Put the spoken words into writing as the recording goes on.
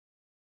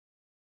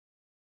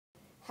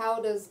how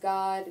does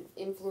God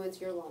influence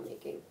your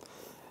lawmaking?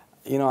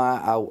 You know,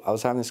 I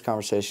was having this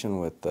conversation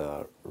with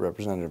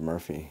Representative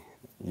Murphy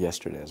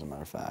yesterday, as a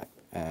matter of fact,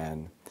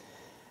 and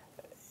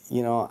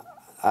you know,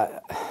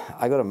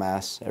 I go to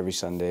Mass every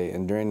Sunday,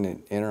 and during the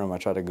interim I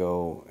try to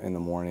go in the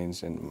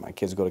mornings, and my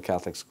kids go to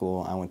Catholic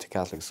school. I went to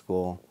Catholic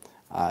school.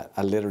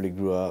 I literally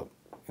grew up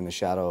in the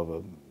shadow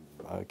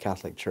of a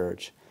Catholic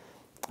church,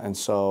 and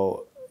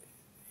so,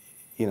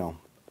 you know,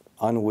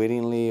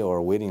 unwittingly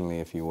or wittingly,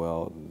 if you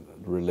will,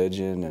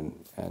 religion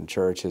and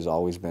church has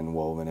always been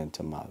woven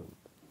into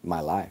my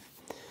life.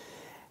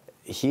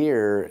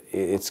 Here,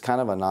 it's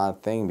kind of an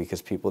odd thing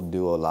because people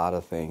do a lot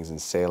of things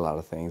and say a lot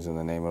of things in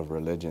the name of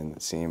religion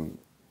that seem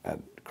at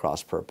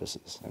cross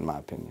purposes, in my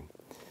opinion.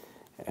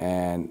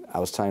 And I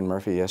was telling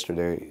Murphy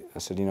yesterday, I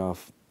said, you know,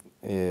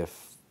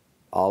 if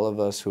all of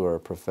us who are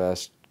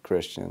professed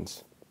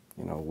Christians,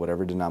 you know,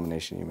 whatever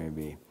denomination you may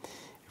be,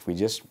 if we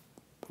just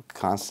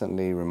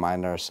constantly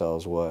remind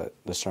ourselves what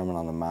the Sermon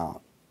on the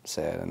Mount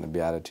said and the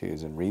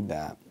Beatitudes and read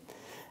that,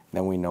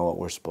 then we know what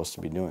we're supposed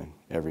to be doing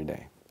every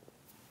day.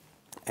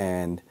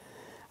 And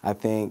I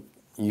think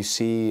you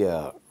see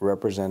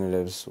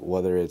representatives,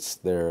 whether it's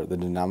the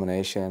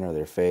denomination or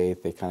their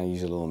faith, they kind of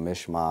use a little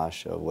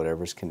mishmash of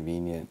whatever's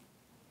convenient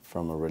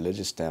from a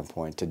religious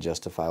standpoint to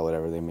justify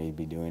whatever they may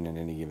be doing in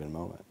any given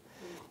moment.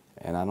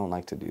 And I don't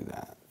like to do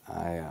that.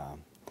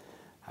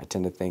 I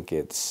tend to think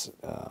it's,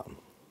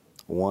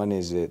 one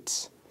is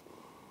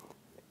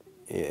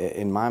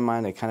in my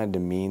mind, it kind of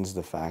demeans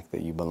the fact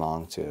that you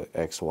belong to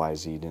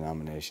XYZ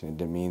denomination. It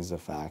demeans the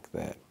fact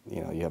that,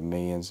 you know, you have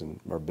millions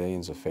or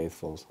billions of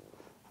faithfuls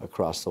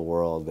across the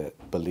world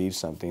that believe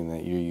something,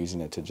 that you're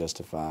using it to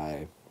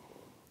justify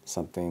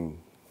something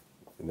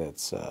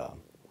that's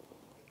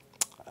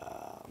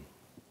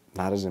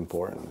not as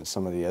important as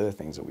some of the other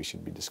things that we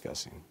should be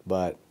discussing.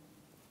 But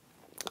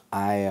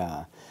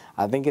I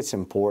think it's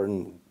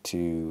important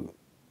to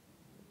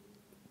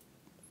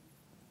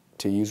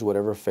use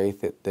whatever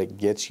faith that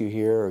gets you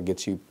here or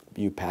gets you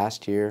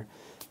past here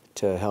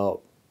to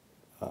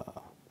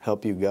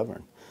help you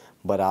govern.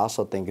 But I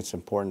also think it's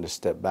important to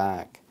step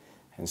back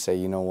and say,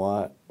 you know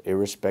what,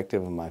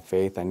 irrespective of my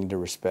faith, I need to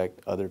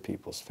respect other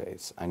people's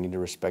faiths. I need to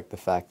respect the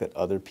fact that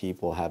other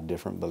people have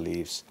different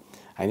beliefs.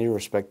 I need to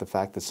respect the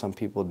fact that some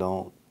people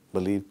don't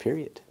believe,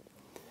 period.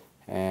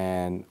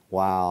 And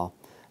while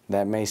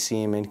that may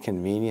seem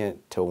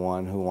inconvenient to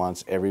one who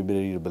wants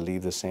everybody to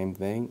believe the same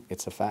thing,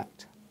 it's a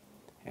fact.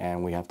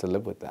 And we have to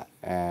live with that.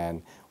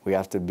 And we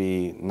have to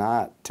be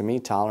not, to me,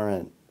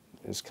 tolerant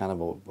is kind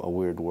of a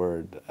weird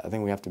word. I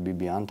think we have to be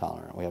beyond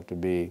tolerant. We have to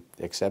be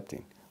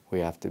accepting. We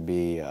have to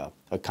be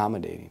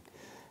accommodating.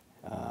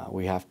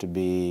 We have to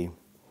be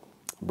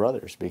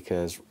brothers,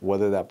 because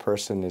whether that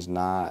person is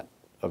not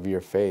of your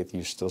faith,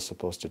 you're still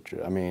supposed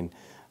to, I mean,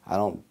 I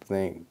don't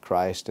think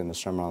Christ in the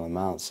Sermon on the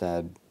Mount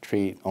said,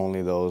 treat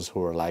only those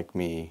who are like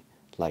me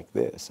like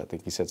this. I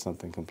think he said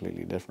something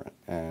completely different.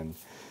 And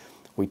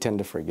we tend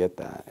to forget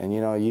that. And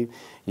you know,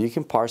 you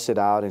can parse it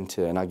out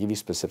into, and I'll give you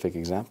specific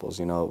examples.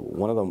 You know,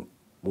 one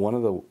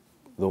of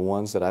the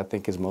ones that I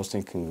think is most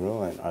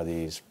incongruent are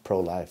these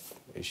pro-life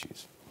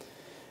issues.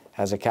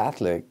 As a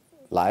Catholic,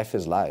 life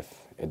is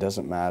life. It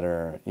doesn't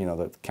matter, you know,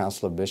 the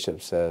Council of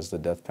Bishops says the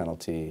death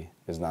penalty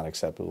is not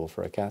acceptable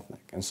for a Catholic.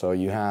 And so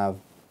you have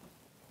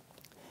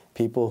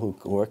people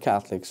who are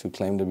Catholics who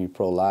claim to be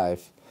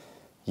pro-life,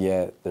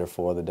 yet they're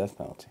for the death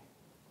penalty.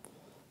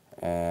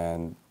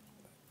 And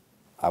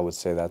I would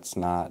say that's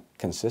not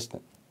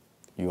consistent.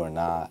 You are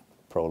not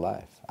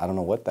pro-life. I don't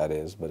know what that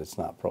is, but it's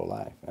not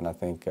pro-life. And I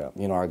think,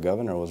 you know, our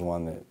governor was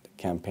one that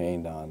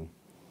campaigned on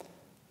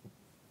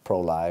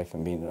pro-life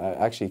and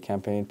actually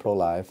campaigned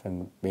pro-life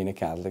and being a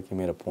Catholic. He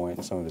made a point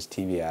in some of his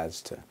TV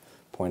ads to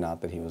point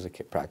out that he was a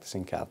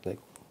practicing Catholic.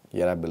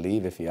 Yet I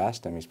believe if you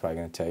asked him, he's probably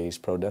going to tell you he's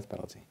pro-death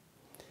penalty.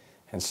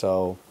 And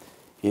so,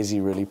 is he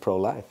really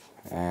pro-life?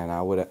 And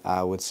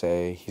I would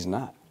say he's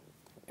not.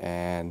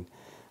 And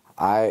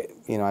I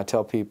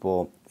tell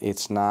people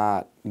it's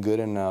not good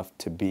enough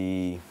to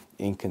be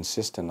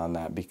inconsistent on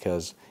that,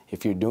 because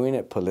if you're doing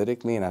it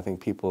politically, and I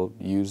think people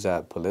use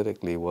that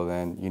politically, well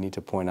then you need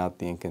to point out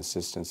the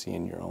inconsistency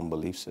in your own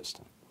belief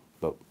system.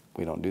 But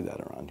we don't do that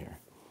around here.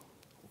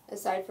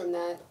 Aside from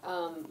that,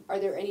 are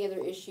there any other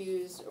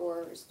issues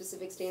or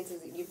specific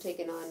stances that you've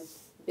taken on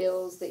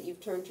bills that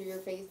you've turned to your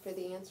faith for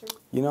the answer?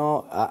 You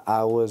know,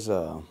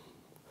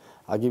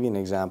 I'll give you an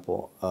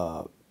example.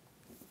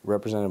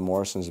 Representative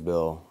Morrison's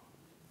bill,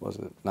 was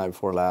it night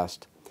before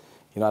last?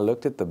 You know, I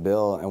looked at the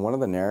bill, and one of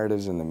the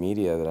narratives in the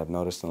media that I've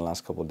noticed in the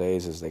last couple of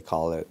days is they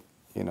call it,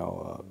 you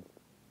know,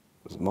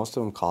 most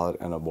of them call it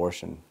an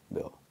abortion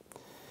bill.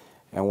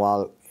 And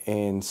while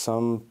in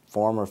some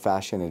form or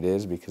fashion it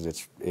is, because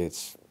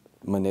it's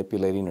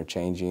manipulating or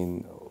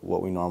changing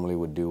what we normally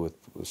would do with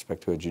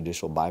respect to a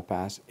judicial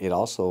bypass, it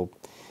also,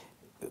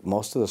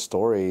 most of the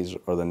stories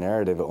or the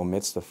narrative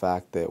omits the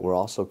fact that we're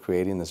also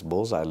creating this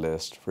bullseye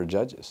list for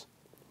judges.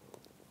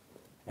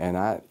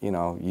 And you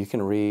know, you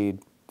can read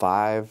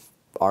 5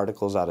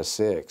 articles out of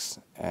 6,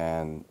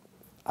 and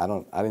I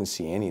didn't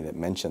see any that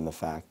mention the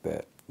fact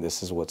that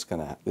This is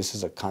this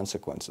is a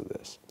consequence of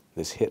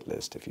this hit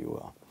list, if you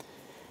will.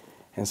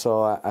 And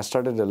so I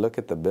started to look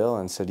at the bill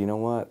and said, you know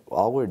what,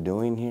 all we're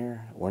doing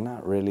here, we're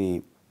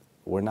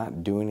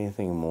not doing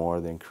anything more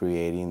than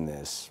creating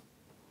this,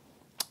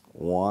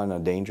 one, a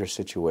dangerous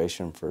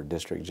situation for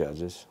district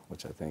judges,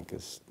 which I think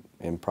is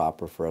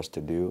improper for us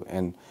to do,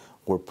 and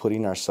we're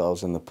putting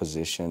ourselves in the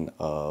position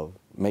of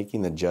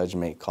making the judge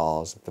make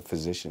calls that the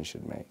physician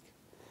should make.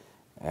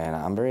 And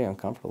I'm very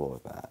uncomfortable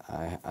with that.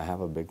 I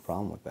have a big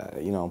problem with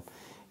that. You know,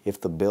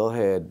 if the bill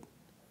had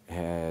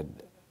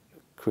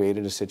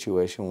created a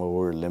situation where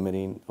we're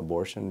limiting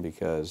abortion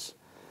because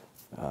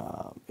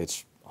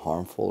it's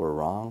harmful or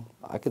wrong,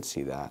 I could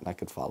see that and I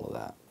could follow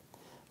that.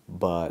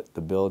 But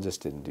the bill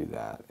just didn't do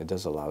that. It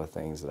does a lot of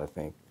things that I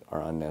think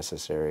are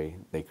unnecessary.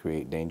 They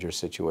create dangerous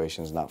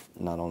situations, not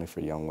only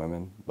for young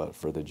women, but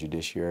for the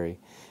judiciary.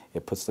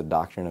 It puts the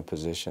doctor in a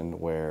position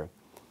where,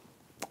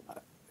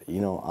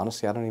 you know,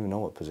 honestly, I don't even know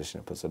what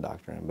position it puts the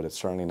doctor in, but it's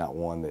certainly not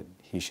one that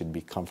he should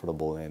be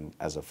comfortable in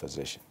as a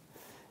physician.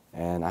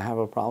 And I have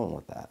a problem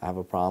with that. I have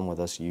a problem with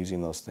us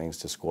using those things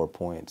to score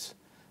points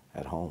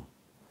at home.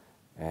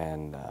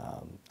 And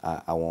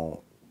I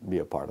won't be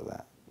a part of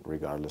that,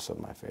 regardless of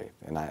my faith.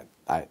 And I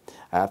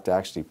have to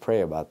actually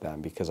pray about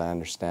that, because I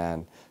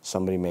understand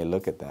somebody may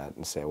look at that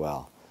and say,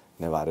 well,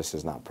 Nevárez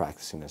is not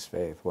practicing his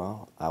faith.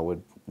 Well, I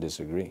would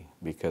disagree,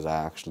 because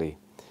I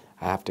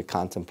have to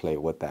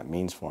contemplate what that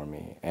means for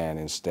me. And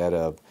instead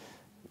of,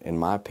 in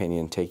my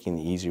opinion, taking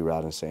the easy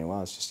route and saying,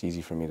 well, it's just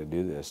easy for me to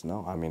do this.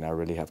 No, I mean, I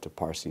really have to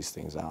parse these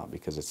things out,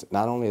 because it's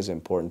not only is it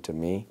important to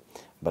me,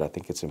 but I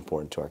think it's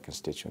important to our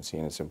constituency,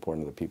 and it's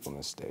important to the people in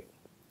this state.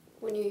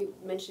 When you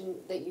mentioned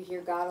that you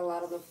hear God a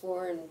lot on the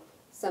floor, and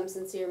some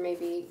sincere,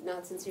 maybe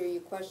not sincere,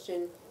 you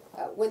question,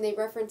 when they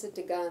reference it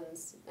to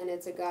guns, and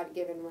it's a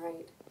God-given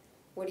right,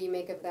 what do you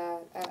make of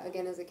that,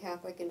 again, as a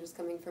Catholic and just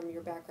coming from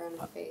your background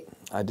in faith?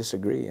 I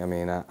disagree. I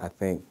mean, I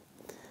think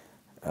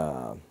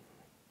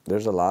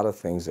there's a lot of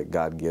things that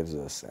God gives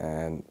us,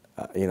 and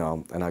you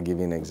know, and I'll give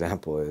you an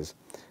example is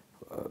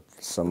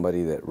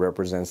somebody that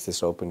represents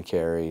this open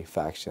carry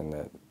faction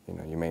that, you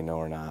know, you may know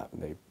or not,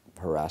 they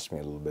harassed me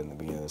a little bit in the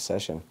beginning of the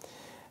session.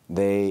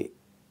 They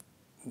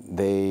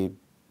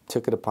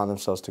took it upon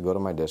themselves to go to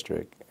my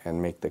district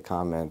and make the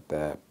comment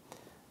that,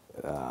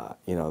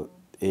 you know,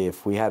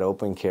 if we had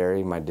open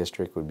carry, my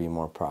district would be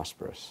more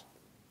prosperous.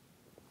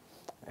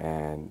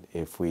 And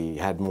if we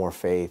had more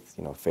faith,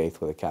 you know, faith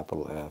with a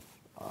capital F,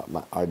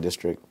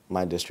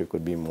 my district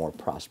would be more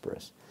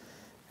prosperous.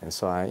 And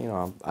so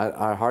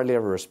I hardly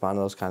ever respond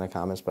to those kind of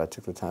comments, but I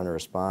took the time to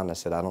respond. I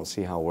said, I don't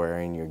see how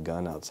wearing your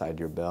gun outside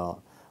your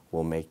belt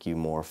will make you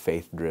more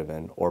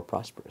faith-driven or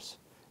prosperous.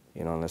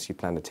 You know, unless you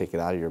plan to take it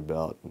out of your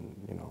belt and,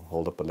 you know,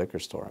 hold up a liquor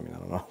store. I mean, I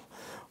don't know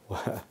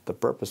what the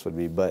purpose would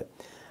be, but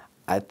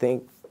I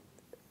think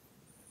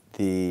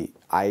the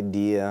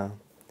idea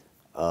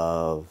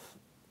of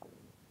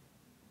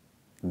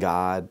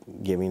God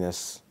giving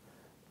us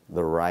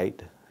the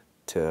right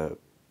to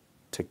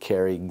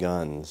carry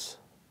guns,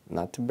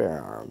 not to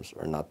bear arms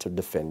or not to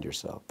defend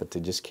yourself, but to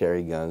just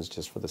carry guns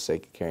just for the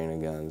sake of carrying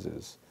the guns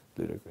is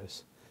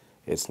ludicrous.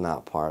 It's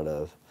not part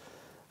of,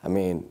 I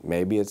mean,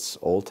 maybe it's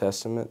Old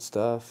Testament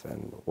stuff,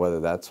 and whether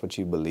that's what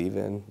you believe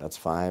in, that's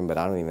fine, but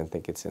I don't even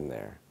think it's in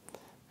there.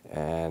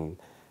 And,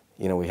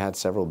 you know, we had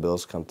several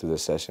bills come through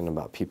this session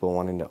about people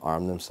wanting to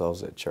arm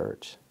themselves at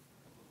church.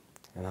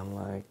 And I'm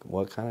like,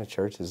 what kind of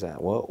church is that?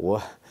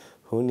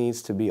 Who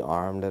needs to be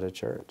armed at a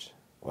church?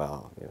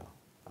 Well, you know,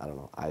 I don't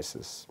know,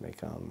 ISIS may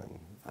come, and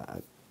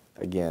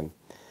again,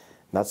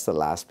 that's the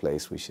last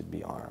place we should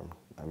be armed.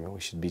 I mean, we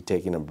should be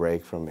taking a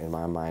break from, in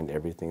my mind,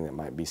 everything that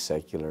might be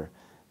secular,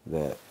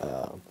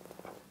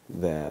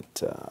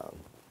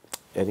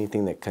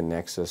 anything that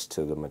connects us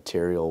to the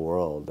material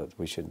world, that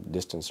we should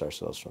distance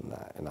ourselves from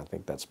that. And I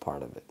think that's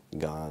part of it.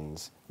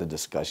 Guns, the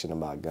discussion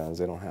about guns,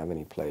 they don't have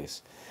any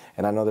place.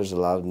 And I know there's a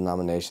lot of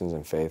denominations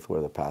in faith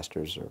where the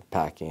pastors are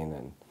packing,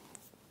 and,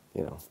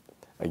 you know,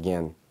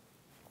 again,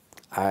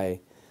 I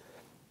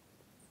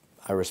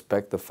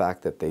respect the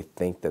fact that they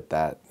think that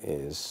that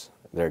is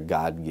their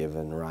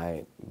God-given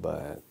right,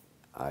 but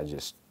I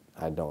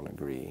don't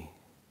agree.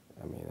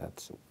 I mean,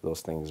 those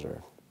things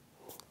are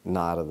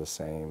not of the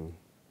same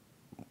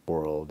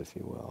world, if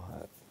you will.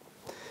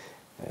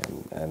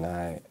 And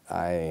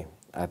I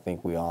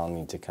think we all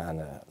need to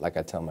kind of, like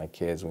I tell my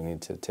kids, we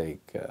need to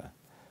take,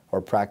 or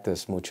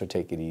practice mucho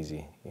take it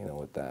easy, you know,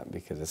 with that,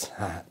 because it's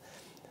not.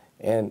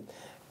 And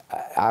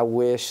I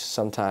wish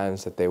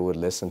sometimes that they would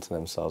listen to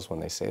themselves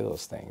when they say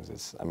those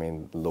things. I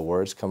mean, the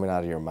words coming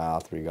out of your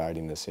mouth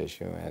regarding this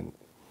issue,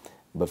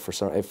 but for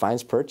some, it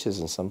finds purchase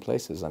in some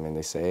places. I mean,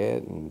 they say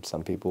it, and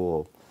some people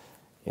will,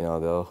 you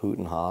know, they'll hoot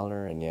and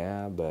holler, and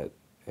yeah, but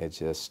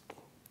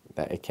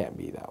it can't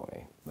be that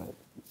way. But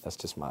that's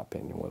just my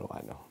opinion. What do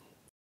I know?